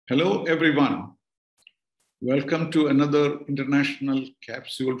Hello, everyone. Welcome to another international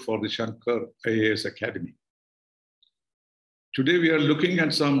capsule for the Shankar IAS Academy. Today, we are looking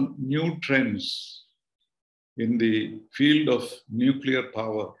at some new trends in the field of nuclear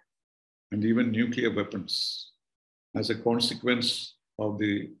power and even nuclear weapons as a consequence of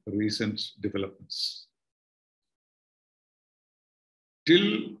the recent developments.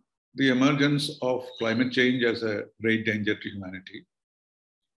 Till the emergence of climate change as a great danger to humanity,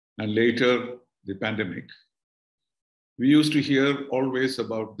 and later the pandemic, we used to hear always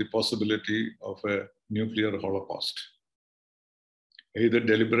about the possibility of a nuclear holocaust, either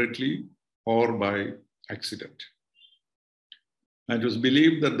deliberately or by accident. And it was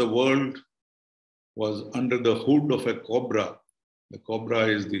believed that the world was under the hood of a cobra. The cobra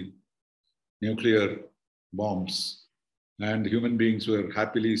is the nuclear bombs, and human beings were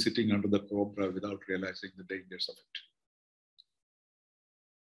happily sitting under the cobra without realizing the dangers of it.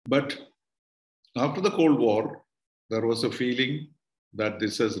 But after the Cold War, there was a feeling that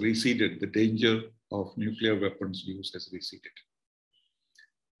this has receded. The danger of nuclear weapons use has receded.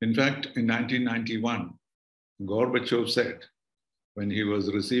 In fact, in 1991, Gorbachev said, when he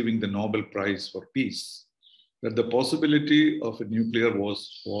was receiving the Nobel Prize for Peace, that the possibility of a nuclear war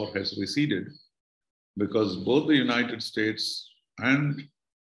has receded because both the United States and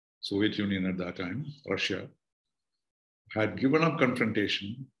Soviet Union at that time, Russia, had given up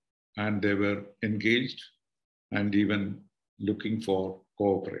confrontation, and they were engaged and even looking for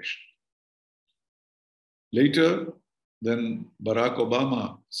cooperation. Later, then Barack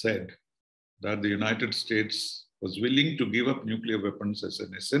Obama said that the United States was willing to give up nuclear weapons as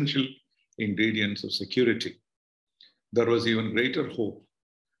an essential ingredient of security. There was even greater hope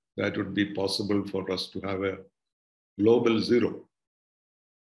that it would be possible for us to have a global zero.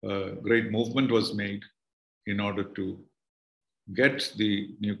 A great movement was made in order to get the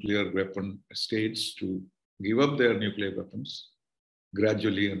nuclear weapon states to give up their nuclear weapons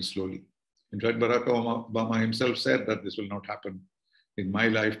gradually and slowly. In fact, Barack Obama himself said that this will not happen in my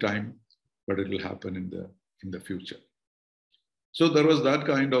lifetime, but it will happen in the future. So there was that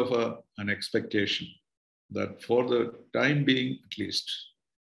kind of an expectation that for the time being, at least,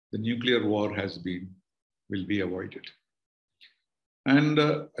 the nuclear war will be avoided. And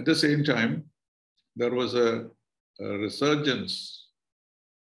at the same time, there was a resurgence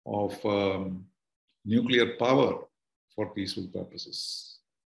of nuclear power for peaceful purposes.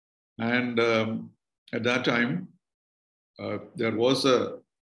 And at that time, there was a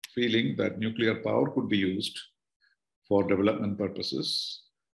feeling that nuclear power could be used for development purposes.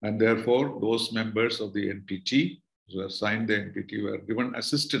 And therefore, those members of the NPT who signed the NPT were given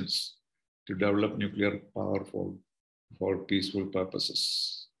assistance to develop nuclear power for peaceful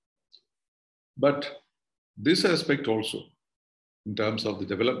purposes. But this aspect also, in terms of the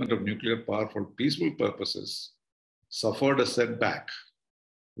development of nuclear power for peaceful purposes, suffered a setback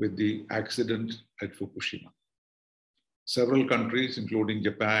with the accident at Fukushima. Several countries, including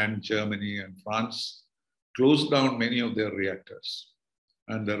Japan, Germany, and France, closed down many of their reactors.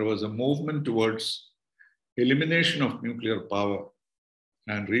 And there was a movement towards elimination of nuclear power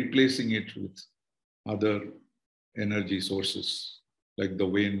and replacing it with other energy sources like the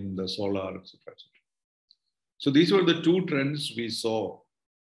wind, the solar, etc. So these were the two trends we saw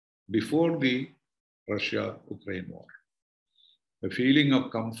before the Russia-Ukraine war. A feeling of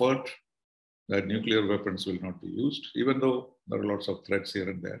comfort that nuclear weapons will not be used, even though there are lots of threats here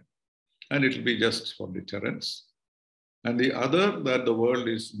and there, and it will be just for deterrence. And the other, that the world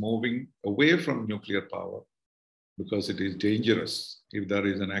is moving away from nuclear power because it is dangerous. If there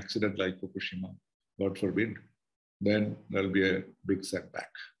is an accident like Fukushima, God forbid, then there will be a big setback.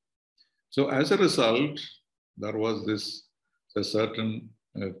 So as a result, there was a certain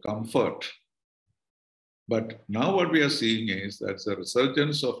comfort. But now what we are seeing is that the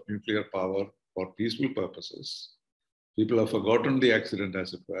resurgence of nuclear power for peaceful purposes. People have forgotten the accident,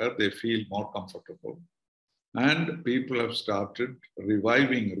 as it were. They feel more comfortable. And people have started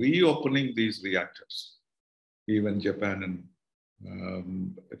reopening these reactors, even Japan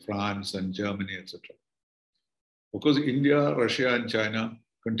and France and Germany, etc. Of course, India, Russia, and China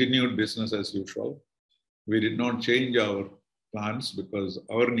continued business as usual. We did not change our plans because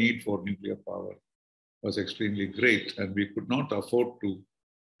our need for nuclear power was extremely great, and we could not afford to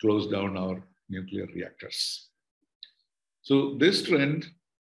close down our nuclear reactors. So this trend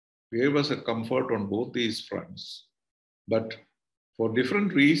gave us a comfort on both these fronts, but for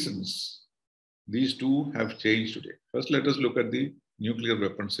different reasons, these two have changed today. First, let us look at the nuclear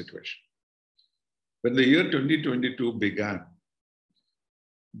weapon situation. When the year 2022 began,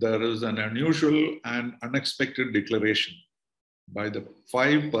 there is an unusual and unexpected declaration by the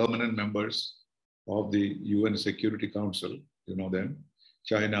 5 permanent members of the UN Security Council, you know them,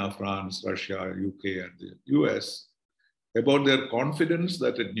 China, France, Russia, UK, and the US, about their confidence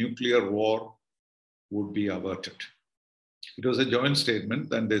that a nuclear war would be averted. It was a joint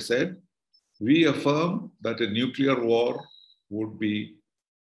statement, and they said, "We affirm that a nuclear war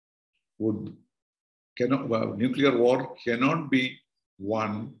nuclear war cannot be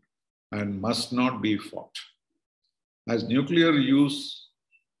won and must not be fought. As nuclear use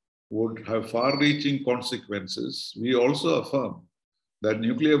would have far-reaching consequences, we also affirm that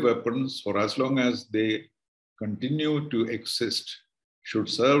nuclear weapons, for as long as they continue to exist, should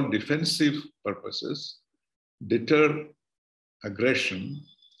serve defensive purposes, deter aggression,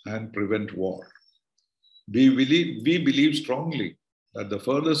 and prevent war. We believe strongly that the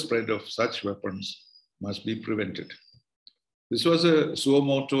further spread of such weapons must be prevented." This was a suo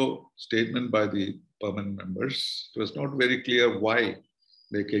motu statement by the permanent members. It was not very clear why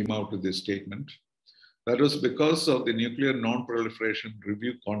they came out with this statement. That was because of the Nuclear Non-Proliferation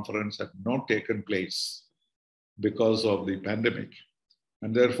Review Conference had not taken place because of the pandemic.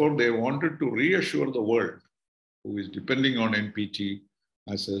 And therefore, they wanted to reassure the world, who is depending on NPT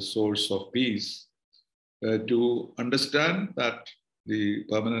as a source of peace, to understand that the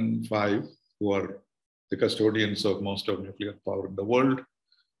permanent 5, who are the custodians of most of nuclear power in the world,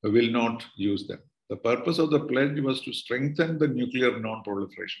 will not use them. The purpose of the pledge was to strengthen the nuclear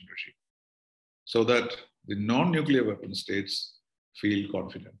non-proliferation regime so that the non-nuclear weapon states feel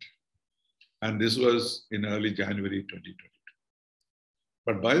confident. And this was in early January 2022.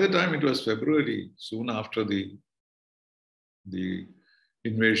 But by the time it was February, soon after the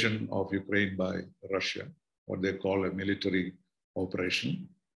invasion of Ukraine by Russia, what they call a military operation,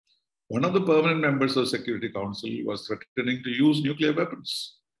 one of the permanent members of the Security Council was threatening to use nuclear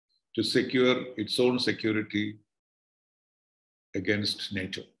weapons to secure its own security against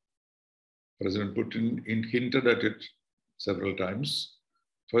NATO. President Putin hinted at it several times.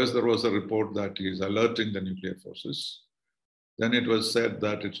 First, there was a report that he is alerting the nuclear forces. Then it was said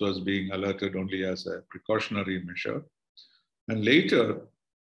that it was being alerted only as a precautionary measure. And later,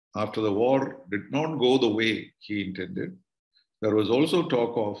 after the war did not go the way he intended, there was also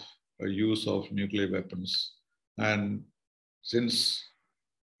talk of a use of nuclear weapons. And since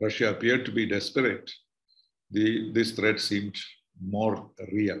Russia appeared to be desperate, this threat seemed more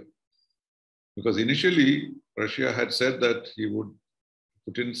real. Because initially, Russia had said that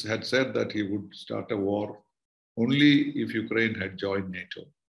Putin had said that he would start a war only if Ukraine had joined NATO.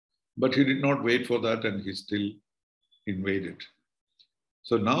 But he did not wait for that, and he still invaded.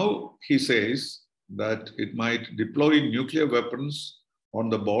 So now he says that it might deploy nuclear weapons on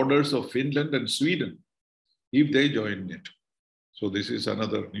the borders of Finland and Sweden if they join NATO. So this is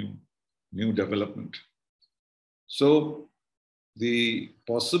another new development. So the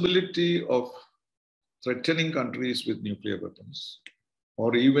possibility of threatening countries with nuclear weapons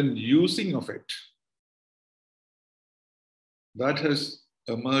or even using of it, that has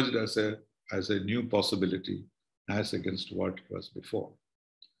emerged as a new possibility as against what was before.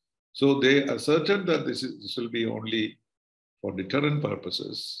 So they asserted that this will be only for deterrent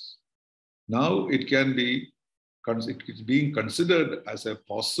purposes. Now it's being considered as a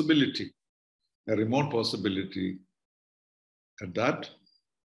possibility, a remote possibility at that.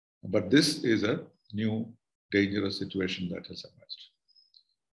 But this is a new dangerous situation that has emerged.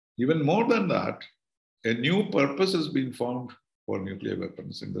 Even more than that, a new purpose has been found for nuclear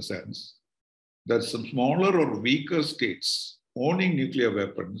weapons in the sense that some smaller or weaker states owning nuclear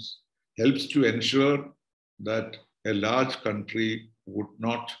weapons helps to ensure that a large country would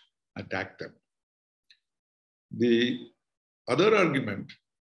not attack them. The other argument,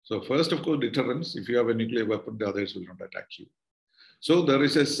 so first, of course, deterrence. If you have a nuclear weapon, the others will not attack you. So there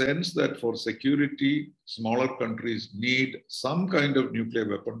is a sense that for security, smaller countries need some kind of nuclear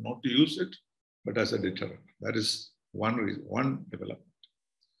weapon, not to use it, but as a deterrent. That is one reason, one development.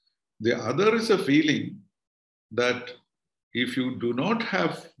 The other is a feeling that if you do not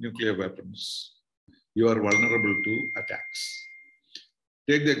have nuclear weapons, you are vulnerable to attacks.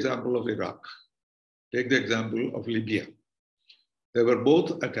 Take the example of Iraq. Take the example of Libya. They were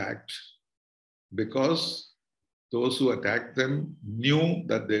both attacked because those who attacked them knew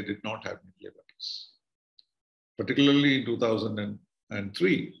that they did not have nuclear weapons. Particularly in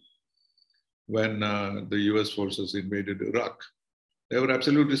 2003, when the US forces invaded Iraq, they were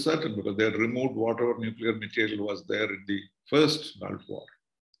absolutely certain because they had removed whatever nuclear material was there in the first Gulf War.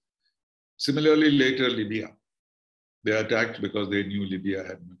 Similarly, later Libya, they attacked because they knew Libya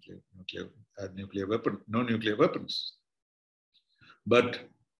had no nuclear weapons. But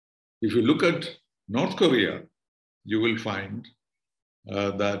if you look at North Korea, you will find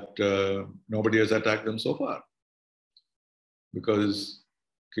that nobody has attacked them so far, because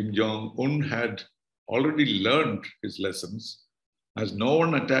Kim Jong-un had already learned his lessons, as no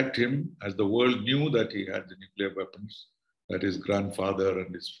one attacked him, as the world knew that he had the nuclear weapons that his grandfather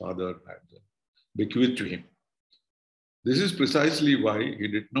and his father had bequeathed to him. This is precisely why he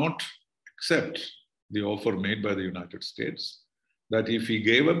did not accept the offer made by the United States that if he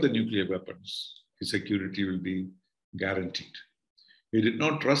gave up the nuclear weapons, his security will be guaranteed. He did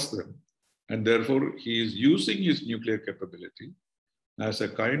not trust them, and therefore he is using his nuclear capability as a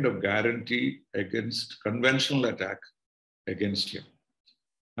kind of guarantee against conventional attack against him.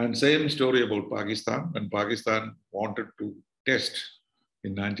 And same story about Pakistan. When Pakistan wanted to test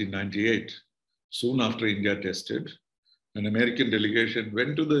in 1998, soon after India tested, an American delegation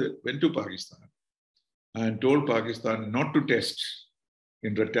went to Pakistan and told Pakistan not to test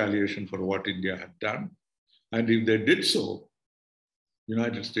in retaliation for what India had done. And if they did so,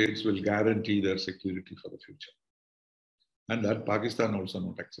 United States will guarantee their security for the future. And that Pakistan also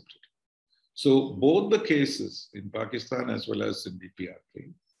not accepted. So both the cases in Pakistan as well as in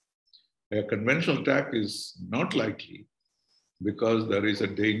DPRK, a conventional attack is not likely because there is a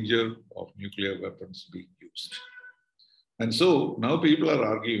danger of nuclear weapons being used. And so now people are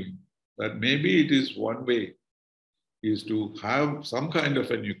arguing that maybe it is one way is to have some kind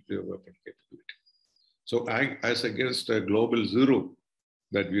of a nuclear weapon capability. So as against a global zero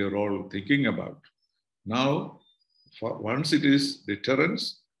that we are all thinking about, now once it is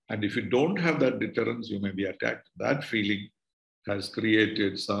deterrence, and if you don't have that deterrence, you may be attacked. That feeling has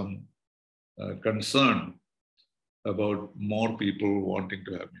created some concern about more people wanting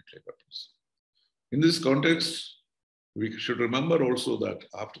to have nuclear weapons. In this context, we should remember also that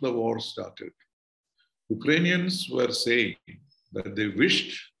after the war started, Ukrainians were saying that they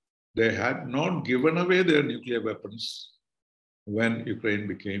wished they had not given away their nuclear weapons when Ukraine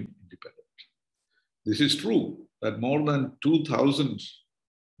became independent. This is true that more than 2,000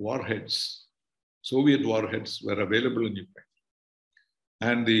 warheads, Soviet warheads, were available in Ukraine.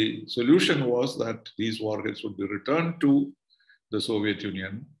 And the solution was that these warheads would be returned to the Soviet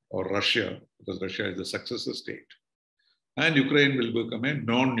Union or Russia, because Russia is the successor state, and Ukraine will become a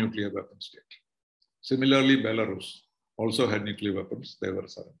non-nuclear weapon state. Similarly, Belarus also had nuclear weapons, they were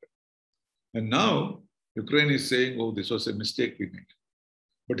surrendered. And now Ukraine is saying, oh, this was a mistake we made.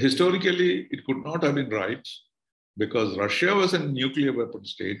 But historically, it could not have been right, because Russia was a nuclear weapon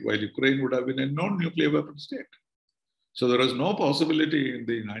state, while Ukraine would have been a non-nuclear weapon state. So there was no possibility in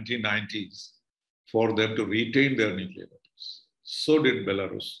the 1990s for them to retain their nuclear weapons. So did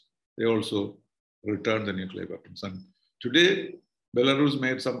Belarus. They also returned the nuclear weapons. And today, Belarus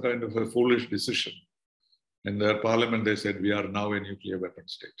made some kind of a foolish decision. In their parliament, they said, we are now a nuclear weapon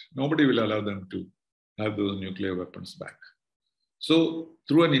state. Nobody will allow them to have those nuclear weapons back. So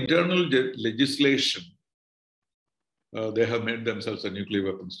through an internal legislation, they have made themselves a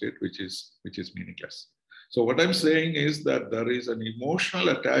nuclear weapon state, which is meaningless. So what I'm saying is that there is an emotional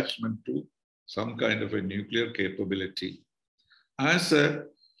attachment to some kind of a nuclear capability as a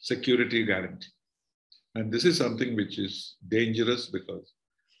security guarantee. And this is something which is dangerous, because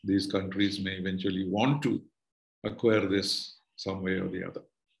these countries may eventually want to acquire this some way or the other.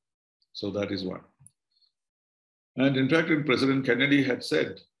 So that is one. And in fact, President Kennedy had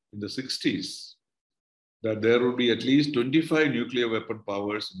said in the 60s that there would be at least 25 nuclear weapon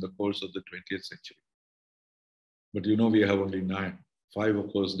powers in the course of the 20th century. But you know, we have only 9. 5,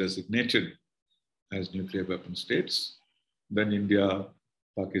 of course, designated as nuclear weapon states. Then India,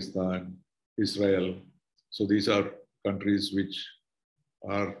 Pakistan, Israel. So these are countries which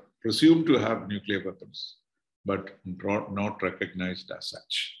are presumed to have nuclear weapons, but not recognized as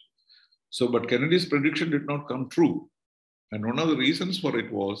such. So, but Kennedy's prediction did not come true. And one of the reasons for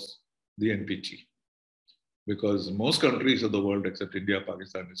it was the NPT. Because most countries of the world, except India,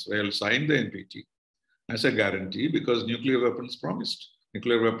 Pakistan, Israel, signed the NPT as a guarantee, because nuclear weapons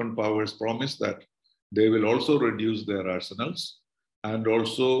nuclear weapon powers promised that they will also reduce their arsenals and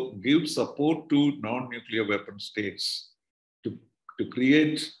also give support to non-nuclear weapon states to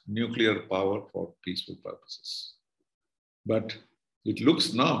create nuclear power for peaceful purposes. But it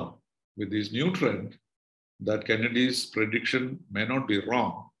looks now, with this new trend, that Kennedy's prediction may not be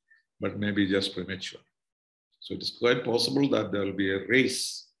wrong, but may be just premature. So it is quite possible that there will be a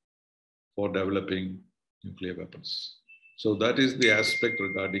race for developing nuclear weapons. So that is the aspect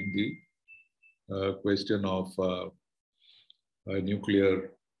regarding the question of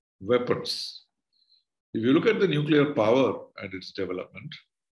nuclear weapons. If you look at the nuclear power and its development,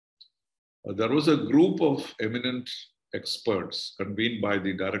 there was a group of eminent experts convened by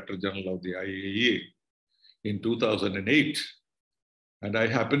the Director General of the IAEA in 2008 And I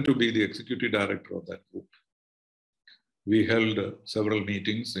happen to be the executive director of that group. We held several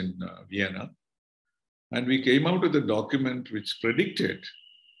meetings in Vienna, and we came out with a document which predicted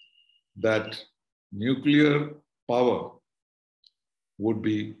that nuclear power would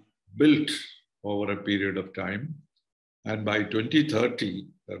be built over a period of time. And by 2030,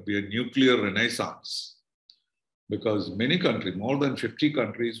 there'll be a nuclear renaissance, because many countries, more than 50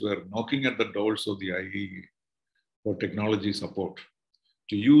 countries, were knocking at the doors of the IAEA for technology support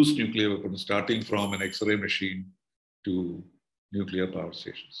to use nuclear weapons, starting from an X-ray machine to nuclear power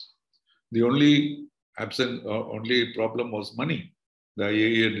stations. The only problem was money. The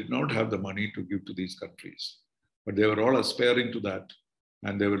IAEA did not have the money to give to these countries, but they were all aspiring to that.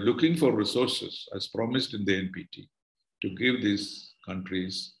 And they were looking for resources, as promised in the NPT, to give these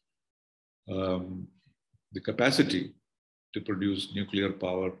countries the capacity to produce nuclear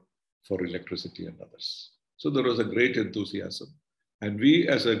power for electricity and others. So there was a great enthusiasm. And we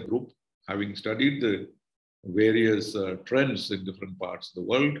as a group, having studied the various trends in different parts of the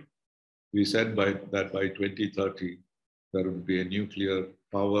world, we said that by 2030, there will be a nuclear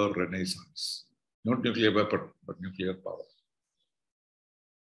power renaissance. Not nuclear weapon, but nuclear power.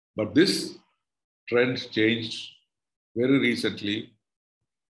 But this trend changed very recently,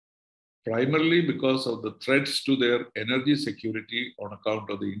 primarily because of the threats to their energy security on account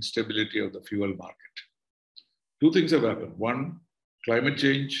of the instability of the fuel market. Two things have happened. One, climate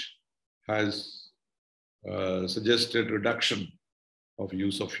change has suggested reduction of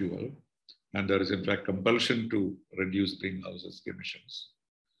use of fuel, and there is in fact compulsion to reduce greenhouse emissions.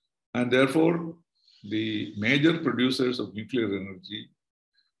 And therefore, the major producers of nuclear energy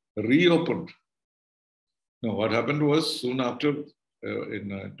reopened. Now, what happened was, soon after,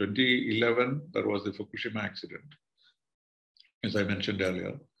 in 2011, there was the Fukushima accident. As I mentioned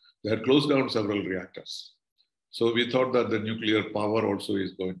earlier, they had closed down several reactors. So we thought that the nuclear power also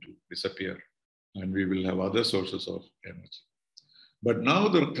is going to disappear, and we will have other sources of energy. But now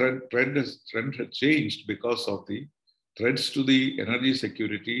the trend has changed because of the threats to the energy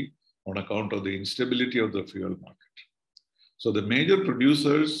security on account of the instability of the fuel market. So the major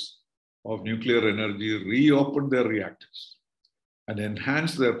producers of nuclear energy reopened their reactors and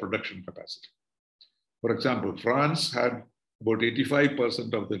enhanced their production capacity. For example, France had about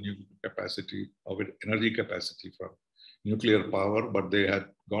 85% of the nuclear capacity, of energy capacity from nuclear power, but they had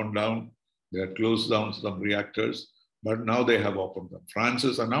gone down, they had closed down some reactors, but now they have opened them. France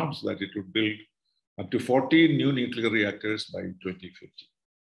has announced that it would build up to 14 new nuclear reactors by 2050.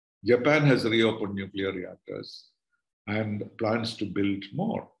 Japan has reopened nuclear reactors and plans to build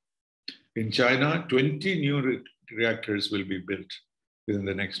more. In China, 20 new reactors will be built within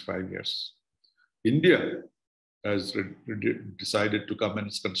the next 5 years. India has decided to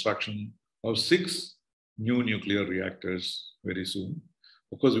commence construction of 6 new nuclear reactors very soon.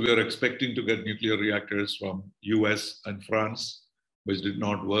 Of course, we are expecting to get nuclear reactors from US and France, which did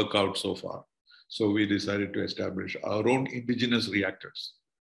not work out so far. So we decided to establish our own indigenous reactors,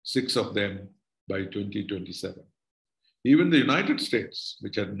 6 of them by 2027. Even the United States,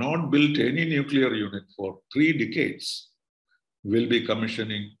 which had not built any nuclear unit for 3 decades, will be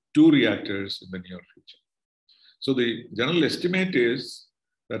commissioning 2 reactors in the near future. So the general estimate is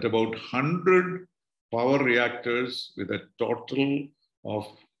that about 100 power reactors with a total of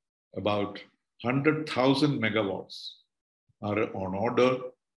about 100,000 megawatts are on order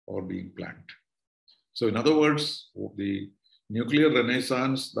or being planned. So in other words, the nuclear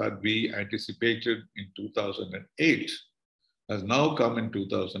renaissance that we anticipated in 2008 has now come in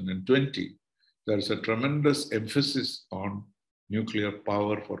 2020. There is a tremendous emphasis on nuclear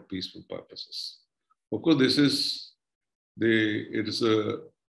power for peaceful purposes. Of course, it is a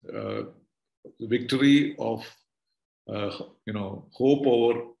victory of hope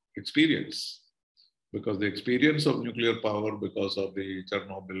over experience, because the experience of nuclear power, because of the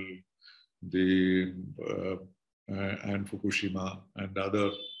Chernobyl, and Fukushima and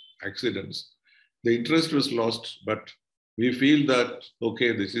other accidents, the interest was lost, but we feel that,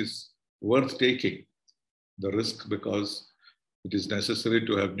 okay, this is worth taking the risk because it is necessary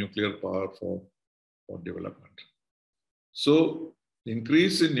to have nuclear power for development. So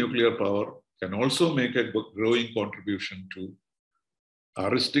increase in nuclear power can also make a growing contribution to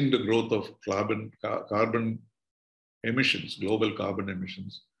arresting the growth of carbon emissions, global carbon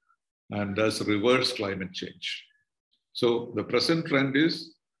emissions, and thus reverse climate change. So the present trend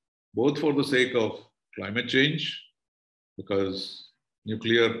is both for the sake of climate change, because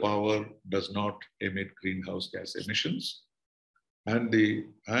nuclear power does not emit greenhouse gas emissions, and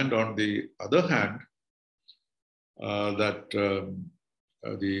on the other hand,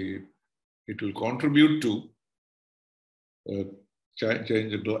 it will contribute to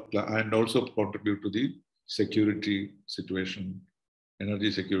change and also contribute to the security situation,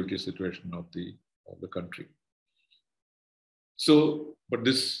 energy security situation of the country. So, but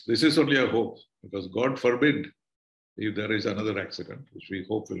this is only a hope, because God forbid if there is another accident, which we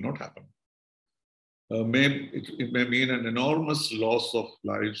hope will not happen. It may mean an enormous loss of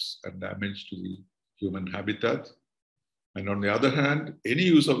lives and damage to the human habitat. And on the other hand, any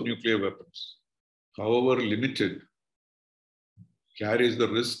use of nuclear weapons, however limited, carries the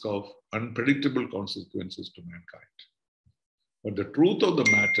risk of unpredictable consequences to mankind. But the truth of the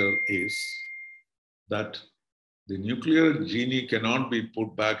matter is that the nuclear genie cannot be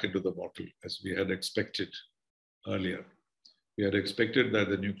put back into the bottle as we had expected earlier. We had expected that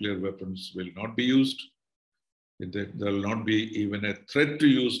the nuclear weapons will not be used. There will not be even a threat to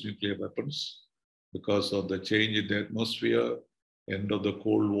use nuclear weapons because of the change in the atmosphere, end of the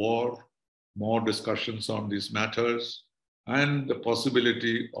Cold War, more discussions on these matters, and the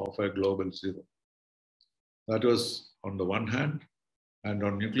possibility of a global zero. That was on the one hand. And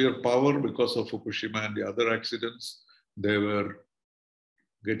on nuclear power, because of Fukushima and the other accidents, they were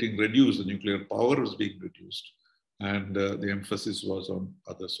getting reduced. The nuclear power was being reduced, and the emphasis was on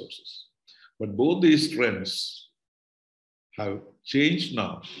other sources. But both these trends have changed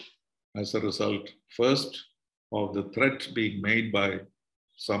now as a result, first, of the threat being made by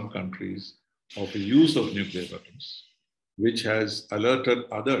some countries of the use of nuclear weapons, which has alerted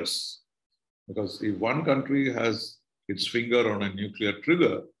others. Because if one country has its finger on a nuclear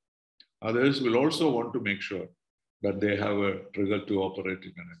trigger, others will also want to make sure that they have a trigger to operate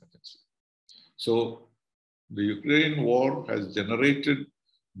in an emergency. So the Ukraine war has generated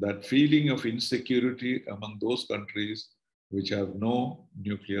that feeling of insecurity among those countries which have no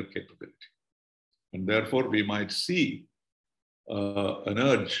nuclear capability. And therefore, we might see an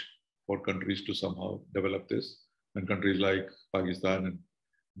urge for countries to somehow develop this, and countries like Pakistan and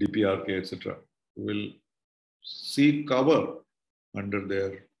DPRK, etc., will seek cover under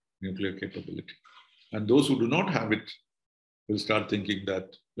their nuclear capability. And those who do not have it will start thinking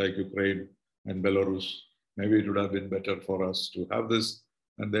that, like Ukraine and Belarus, maybe it would have been better for us to have this,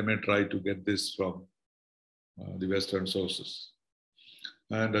 and they may try to get this from the Western sources.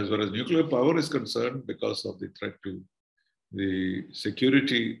 And as far as nuclear power is concerned, because of the threat to the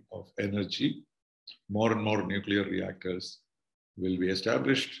security of energy, more and more nuclear reactors will be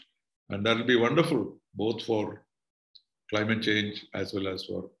established, and that will be wonderful, both for climate change as well as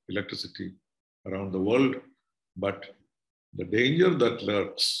for electricity around the world. But the danger that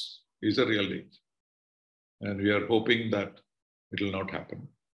lurks is a real danger. And we are hoping that it will not happen.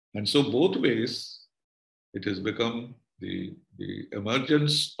 And so both ways, it has become the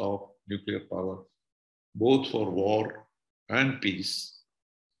emergence of nuclear power, both for war and peace,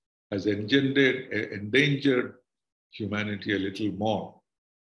 has endangered humanity a little more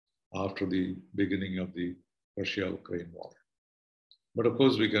after the beginning of the Russia-Ukraine war. But of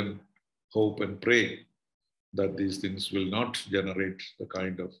course, we can hope and pray that these things will not generate the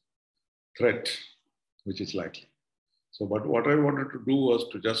kind of threat which is likely. So, but what I wanted to do was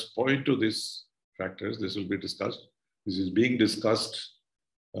to just point to these factors. This will be discussed. This is being discussed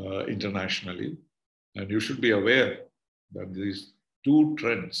internationally. And you should be aware that these two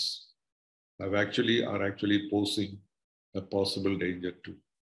trends are actually posing a possible danger to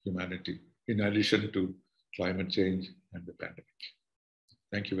humanity, in addition to climate change and the pandemic.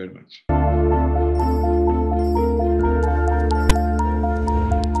 Thank you very much.